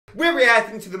We're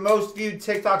reacting to the most viewed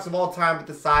TikToks of all time with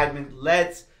the Sidemen.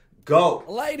 Let's go.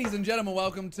 Ladies and gentlemen,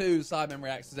 welcome to Sidemen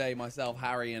Reacts. Today, myself,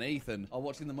 Harry, and Ethan are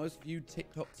watching the most viewed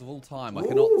TikToks of all time. I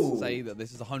cannot say that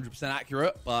this is 100%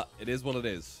 accurate, but it is what it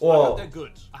is. Well, they're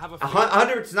good. I have a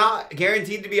 100. It's not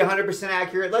guaranteed to be 100%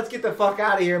 accurate. Let's get the fuck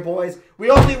out of here, boys. We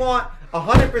only want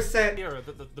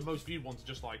 100%. The most viewed ones are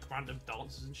just like random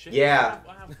dances and shit. Yeah.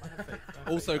 I have faith.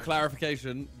 Also,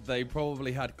 clarification, they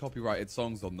probably had copyrighted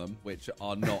songs on them, which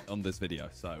are not on this video.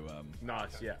 So,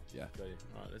 Nice, yeah. Yeah.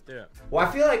 Alright, let's do it. Well,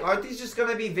 I feel like, aren't these just going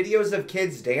to be videos of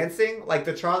kids dancing? Like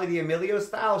the Charlie D'Amelio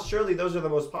style? Surely those are the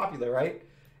most popular, right?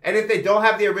 And if they don't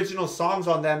have the original songs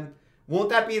on them, won't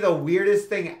that be the weirdest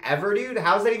thing ever, dude?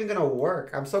 How's that even going to work?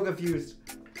 I'm so confused.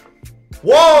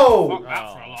 Whoa! Fuck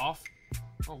that for a laugh.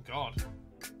 Oh, God.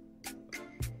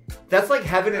 That's like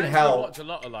heaven and hell. I watch a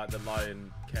lot of like the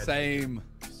Lion King same.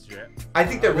 shit. I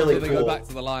think they're really They cool. go back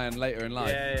to the lion later in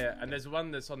life. Yeah. And there's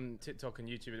one that's on TikTok and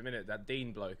YouTube in a minute. That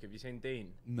Dean bloke. Have you seen Dean?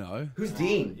 No. Who's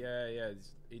Dean? Yeah.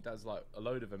 He does like a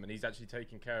load of them, and he's actually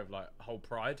taking care of like a whole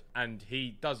pride, and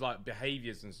he does like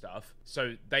behaviors and stuff.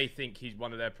 So they think he's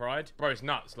one of their pride. Bro, it's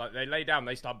nuts. Like they lay down,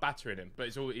 they start battering him, but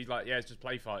it's all he's like, yeah, it's just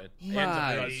play fighting. He ends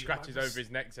up with, like scratches over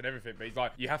his necks and everything, but he's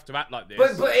like, you have to act like this.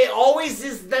 But it always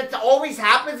is. That always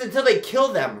happens until they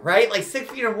kill them, right? Like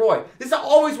 6 Feet and Roy. This is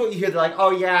always what you hear. They're like,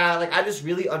 oh yeah, like I just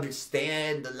really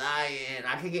understand the lion.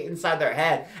 I can get inside their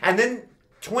head, and then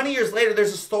 20 years later,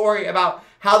 there's a story about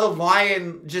how the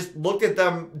lion just looked at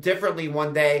them differently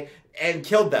one day and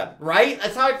killed them, right?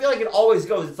 That's how I feel like it always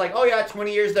goes. It's like, oh yeah,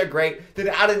 20 years, they're great. Then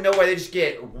out of nowhere, they just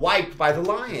get wiped by the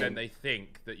lion. And then they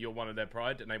think that you're one of their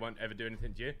pride, and they won't ever do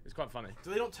anything to you. It's quite funny.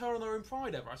 Do they not turn on their own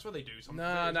pride ever? I swear they do something.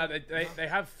 No, they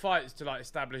have fights to like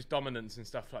establish dominance and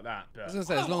stuff like that. But I was gonna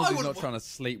say, as long as he's not trying to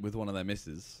sleep with one of their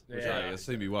misses, which I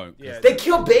assume he won't. Yeah. They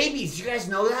kill babies. You guys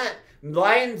know that?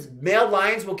 Male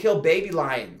lions will kill baby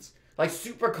lions. Like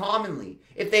super commonly.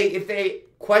 If they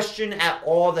question at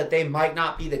all that they might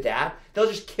not be the dad, they'll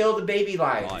just kill the baby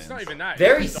lion. It's not even that.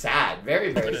 Very sad.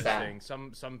 Very sad. Thing.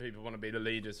 Some people want to be the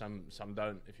leader, some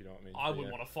don't, if you know what I mean. I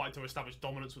wouldn't want to fight to establish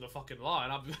dominance with a fucking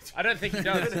lion. I don't think he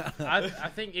does. I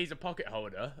think he's a pocket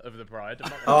holder of the pride.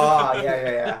 Oh,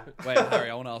 yeah. Wait,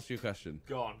 Harry, I want to ask you a question.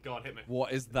 Go on, hit me.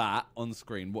 What is that on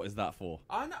screen? What is that for?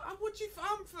 I know. What do you?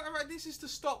 This is to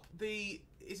stop the.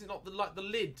 Is it not the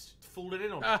lid falling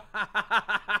in on it?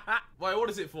 Wait, what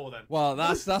is it for then? Well,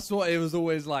 that's what it was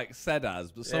always like said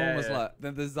as, but someone was like,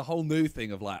 then there's the whole new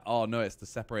thing of like, oh no, it's to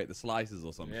separate the slices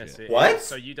or some shit. What?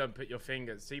 So you don't put your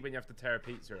fingers. See, when you have to tear a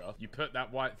pizza off, you put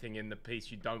that white thing in the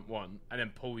piece you don't want, and then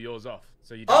pull yours off.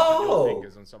 So you don't put your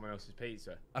fingers on someone else's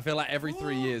pizza. I feel like every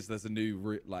 3 years there's a new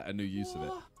use of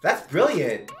it. That's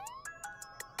brilliant.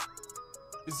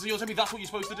 So you're telling me that's what you're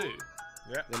supposed to do?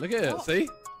 Yeah. Look at it. See?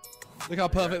 Look how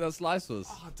perfect that slice was.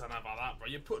 Oh, I don't know about that, bro.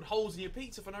 You're putting holes in your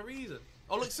pizza for no reason.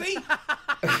 Oh, look, see?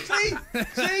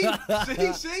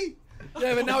 see?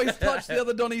 Yeah, but now he's touched the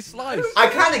other Donny's slice. I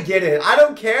kind of get it. I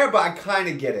don't care, but I kind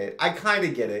of get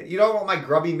it. You don't want my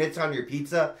grubby mitts on your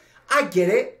pizza? I get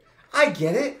it. I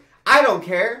don't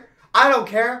care. I'm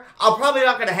probably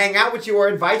not going to hang out with you or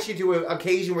invite you to an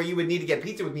occasion where you would need to get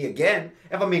pizza with me again,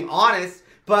 if I'm being honest.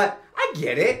 But I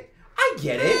get it. Who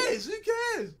cares?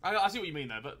 I see what you mean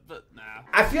though, but nah.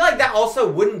 I feel like that also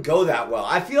wouldn't go that well.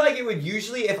 I feel like it would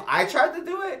usually, if I tried to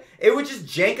do it, it would just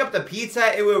jank up the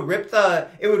pizza. It would rip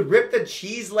the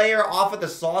cheese layer off of the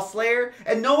sauce layer,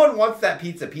 and no one wants that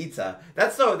pizza.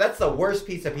 That's the worst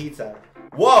pizza.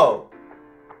 Whoa.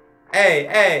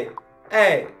 Hey,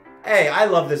 I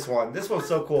love this one. This one's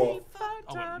so cool.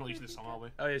 Oh, we're not using this song, are we?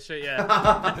 Oh yeah, shit,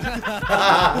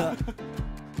 yeah.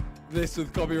 This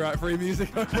with copyright-free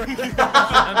music over it.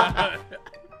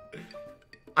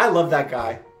 I love that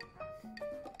guy.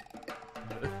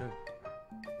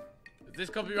 Is this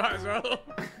copyright as well?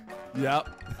 Yep.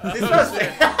 This must We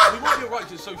might be alright,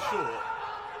 'cause it's so short.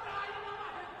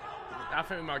 I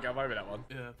think we might get over that one.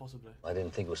 Yeah, possibly. I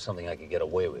didn't think it was something I could get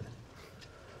away with.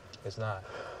 It's not.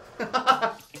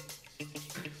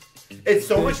 It's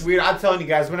so much weirder. I'm telling you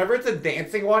guys, whenever it's a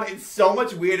dancing one, it's so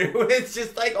much weirder when it's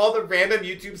just like all the random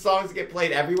YouTube songs get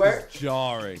played everywhere. It's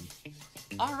jarring.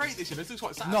 I rate this. This looks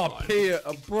quite satisfying.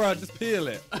 No, bruh, just peel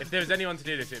it. If there was anyone to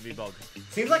do this, it'd be Bog.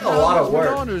 Seems like a lot of work.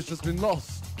 Banana has just been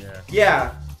lost.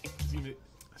 Yeah.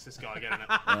 That's this guy again,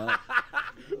 isn't it?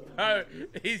 Oh,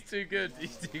 he's too good.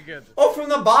 Oh, from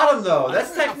the bottom though.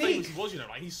 That's How famous technique. he was,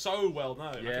 like he's so well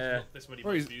known. Yeah. Like, this many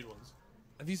Bro, he's- viewed ones.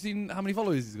 Have you seen how many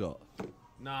followers he's got?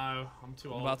 No, I'm too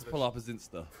I'm old. about for to pull this. up his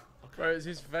Insta. Bro, it's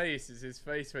his face. It's his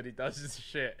face when he does this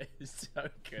shit. It's so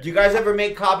good. Do you guys ever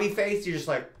make copy face? You're just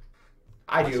like,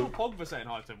 I I saw do. Pogba saying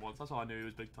hi to him once. That's how I knew he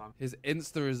was big time. His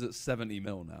Insta is at 70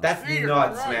 mil now. That's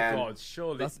nuts, Oh my man. God,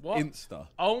 surely. That's what? Insta.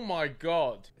 Oh my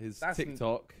God. His That's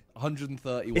TikTok,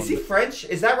 131. Is he French?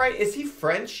 Is that right? Is he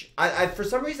French? I for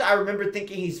some reason I remember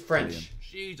thinking he's French.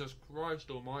 Jesus Christ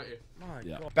Almighty. My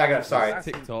Yeah. God. Back it up. Sorry. That's-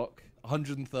 TikTok,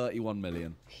 131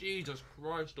 million. Jesus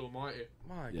Christ Almighty.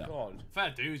 My Yeah. God.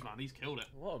 Fair dues, man. He's killed it.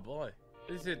 What a boy.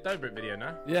 This is a Dobrik video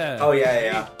now. Yeah. Oh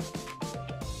yeah.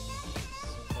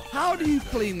 How do you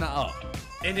clean that up?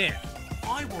 In it.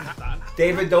 I want that.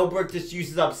 David Dobrik just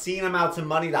uses obscene amounts of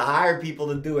money to hire people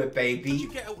to do it, Did baby. you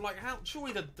get like how?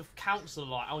 Surely the council are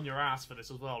like on your ass for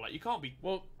this as well. Like you can't be.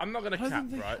 Well, I'm not going to I don't cap,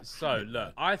 think- right? So,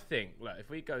 look, I think, look, if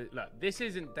we go, look, this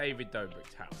isn't David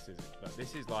Dobrik's house, is it? Look,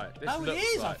 this is like, this Oh, it looks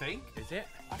is. I like, think. Is it?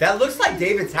 That looks like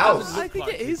David's house. I think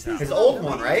it is His old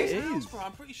one, right? It is. Bro,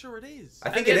 I'm pretty sure it is. I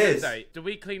At think the it end of is. the day, do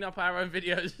we clean up our own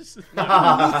videos? Look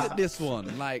at this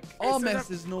one. Like, our It's mess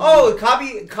an- is normally Oh,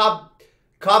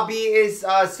 Kabi is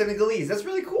Senegalese. That's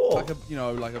really cool. like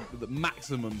the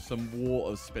maximum some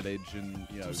water spillage and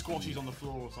Some squashies on the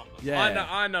floor or something. Yeah.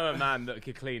 I know a man that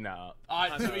could clean that up.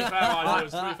 To be fair, I do.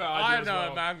 To be fair, I do as know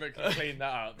well. a man that can clean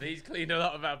that up. He's cleaned a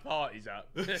lot of our parties up.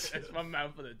 There's one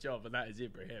man for the job, and that is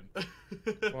Ibrahim.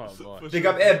 Oh, boy. For Big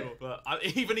sure, up for Ib. sure. But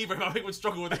even Ibrahim, I think would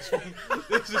struggle with this one.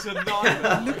 This is a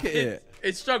nightmare. Look at it.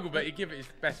 It's struggle, but he give it his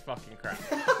best fucking crap.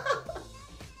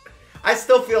 I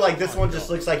still feel like this one just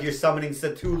looks like you're summoning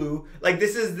Cthulhu. Like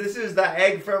this is the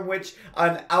egg from which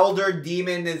an elder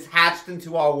demon is hatched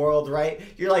into our world, right?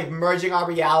 You're like merging our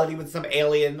reality with some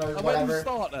alien or And where do you whatever.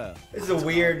 start there? This is a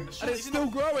weird. And it's still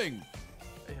growing.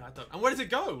 Yeah, I don't. And where does it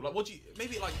go? Like, what do you?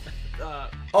 Maybe like.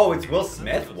 Oh, it's Will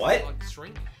Smith. What? Like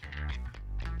shrink.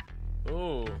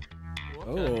 Ooh.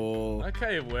 Oh.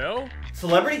 Okay, Will.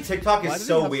 Celebrity TikTok Why is does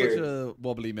so he have weird. such a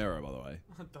wobbly mirror, by the way?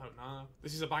 I don't know.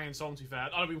 This is a banging song, to be fair.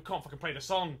 We can't fucking play the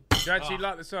song. Do you actually Ah.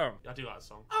 like the song? I do like the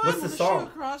song. What's the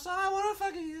song? I wanna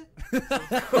fucking you.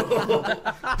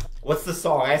 What's the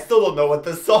song? I still don't know what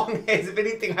the song is. If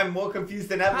anything, I'm more confused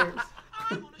than ever.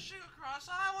 I wanna shoot across.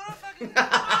 I wanna fucking you. I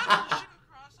wanna shoot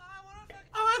across. I wanna fucking.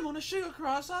 I wanna shoot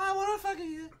across. I wanna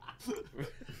fucking you.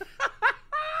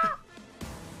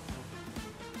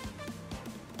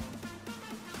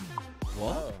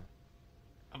 What?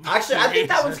 Actually, I think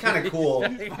that one's kind of cool.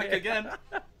 Back again.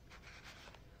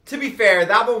 To be fair,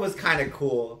 that one was kind of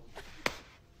cool.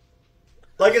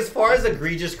 Like, as far as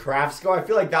egregious crafts go, I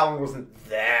feel like that one wasn't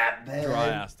that bad. Dry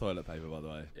ass toilet paper, by the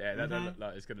way. Yeah, that don't look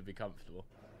like it's going to be comfortable.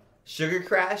 Sugar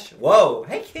Crash? Whoa.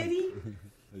 Hey, kitty.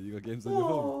 You got games on your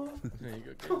phone. Oh. There you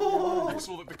go. Oh. I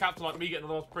saw the captain like me getting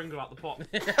the last Pringle out the pot.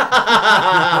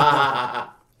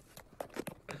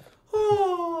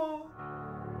 Oh.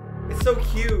 It's so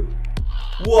cute.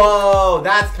 Whoa,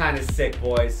 that's kind of sick,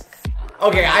 boys.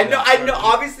 Okay, I know,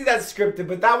 obviously that's scripted,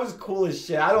 but that was cool as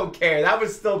shit. I don't care. That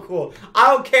was still cool. I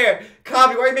don't care.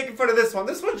 Kabi, why are you making fun of this one?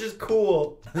 This one's just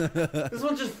cool. This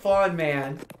one's just fun,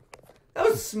 man. That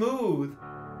was smooth.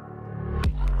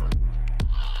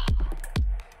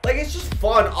 Like, it's just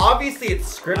fun. Obviously,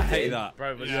 it's scripted. I hate that.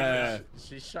 Bro, but Yeah.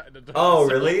 she's shutting the door. Oh,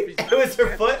 So really? he's- It was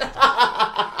her foot?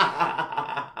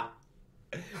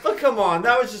 But come on,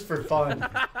 that was just for fun.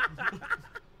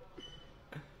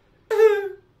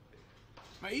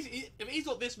 Mate, if he's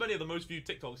got this many of the most viewed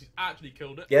TikToks, he's actually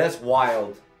killed it. Yeah, that's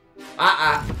wild.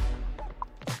 Oh,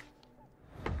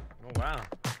 wow.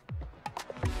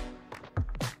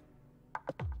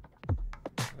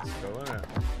 That's cool, isn't it?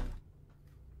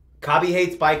 Kabi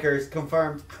hates bikers,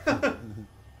 confirmed.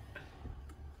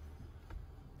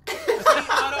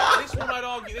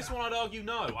 This one I'd argue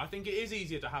no. I think it is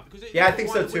easier to have because Yeah, I think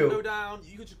so too. Window down,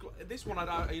 you could just, this one I'd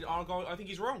argue. I think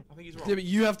he's wrong. I think he's wrong. Yeah, but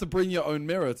you have to bring your own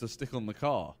mirror to stick on the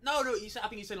car. No, I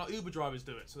think he's saying like Uber drivers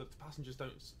do it so that the passengers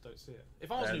don't see it.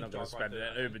 If I was They're an not Uber going to driver, I'd spend do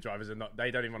it. that. Uber drivers are not.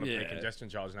 They don't even want to pay Yeah. congestion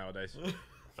charge nowadays.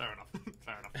 Fair enough.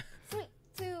 Fair enough. 3,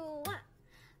 2,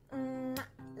 1.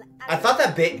 I thought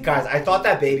that guys, I thought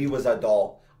that baby was a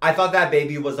doll. I thought that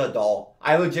baby was a doll.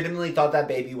 I legitimately thought that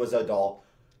baby was a doll.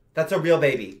 That's a real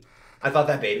baby. I thought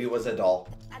that baby was a doll.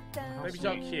 Babies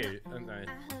are cute, aren't they?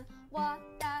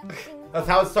 That's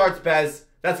how it starts, Bez.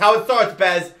 That's how it starts,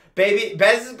 Bez.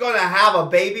 Bez is gonna have a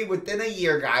baby within a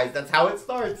year, guys. That's how it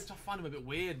starts. I find them a bit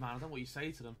weird, man. I don't know what you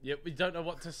say to them. Yeah, we don't know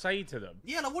what to say to them.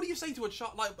 Yeah, like what do you say to a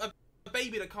child, like a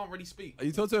baby that can't really speak?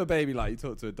 You talk to a baby like you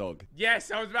talk to a dog.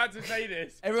 Yes, I was about to say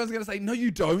this. Everyone's gonna say, no,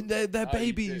 you don't. They're Oh, you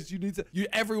babies. do. You need to.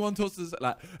 Everyone talks to us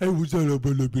like, hey, what's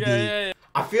that? Yeah.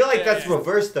 I feel like Yeah, that's yeah.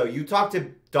 reversed though. You talk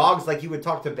to dogs like you would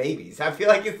talk to babies. I feel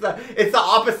like it's the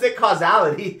opposite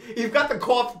causality. You've got the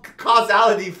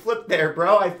causality flipped there,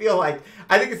 bro. I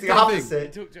think it's the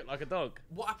opposite. You talk to it like a dog.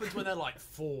 What happens when they're like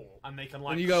 4 and they can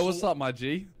like? And you go, "What's up, my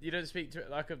G?" You don't speak to it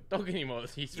like a dog anymore.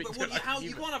 You speak to it like a you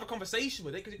human. can't have a conversation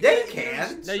with it. Cause Yeah, you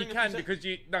can. No, you can because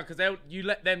you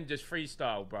let them just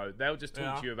freestyle, bro. They'll just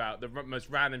talk to you about the most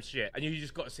random shit, and you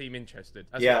just got to seem interested.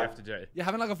 That's what you have to do. Yeah,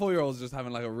 having like a 4-year-old is just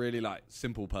having like a really like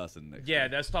simple person. Yeah,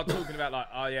 they'll start talking about like,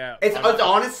 oh yeah. It's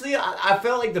honestly, I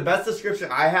felt like the best description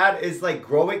I had is like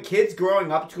kids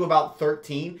growing up to about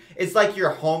 13. It's like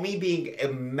your homie being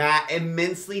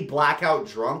immensely blackout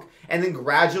drunk and then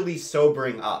gradually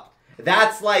sobering up.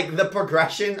 That's like the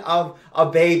progression of a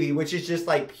baby, which is just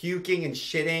like puking and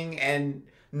shitting and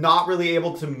not really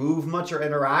able to move much or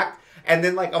interact. And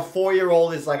then like a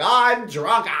 4-year-old is like, I'm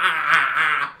drunk.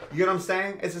 You know what I'm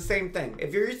saying? It's the same thing.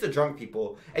 If you're used to drunk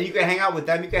people and you can hang out with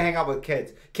them, you can hang out with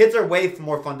kids. Kids are way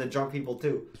more fun than drunk people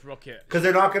too. It's rocket. Because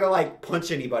they're not going to like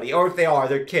punch anybody. Or if they are,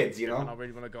 they're kids, you know? I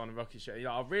really want to go on a rocket shit. You're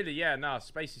like, oh really? Yeah, no,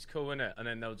 space is cool, innit? And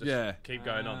then they'll just keep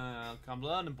going on. I'm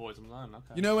learning, boys. I'm learning.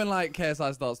 Okay. You know when like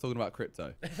KSI starts talking about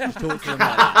crypto? Just talk to them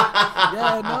about that.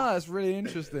 Yeah, no, it's really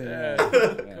interesting. Yeah.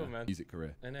 Cool, man. Music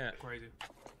career. Innit? Crazy.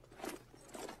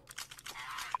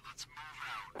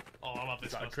 Oh, I love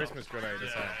this. It's like a Christmas grenade or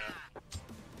something.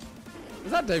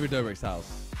 Is that David Dobrik's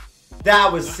house?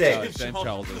 That was No, sick. it's James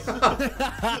Charles.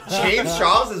 James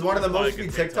Charles is one of the most Like a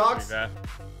viewed TikTok, TikToks. to be fair.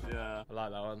 Yeah. I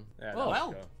like that one. Yeah, Oh, that was well.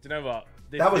 cool. Do you know what?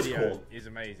 This That was video cool. is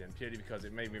amazing purely because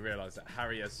it made me realise that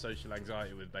Harry has social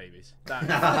anxiety with babies. The fact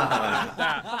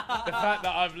that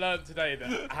I've learned today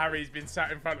that Harry's been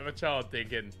sat in front of a child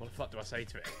thinking, what the fuck do I say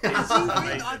to it? It's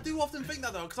amazing. I do often think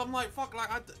that though, because I'm like, fuck, like,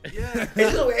 yeah.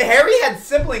 It's just- Harry had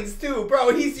siblings too,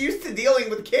 bro. He's used to dealing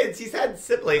with kids. He's had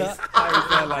siblings. Harry's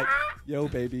there like, yo,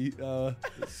 baby,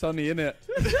 it's sunny, innit?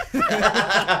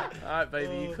 Alright,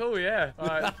 baby, you cool, yeah.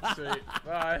 Alright, sweet.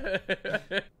 Bye.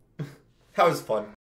 That was fun.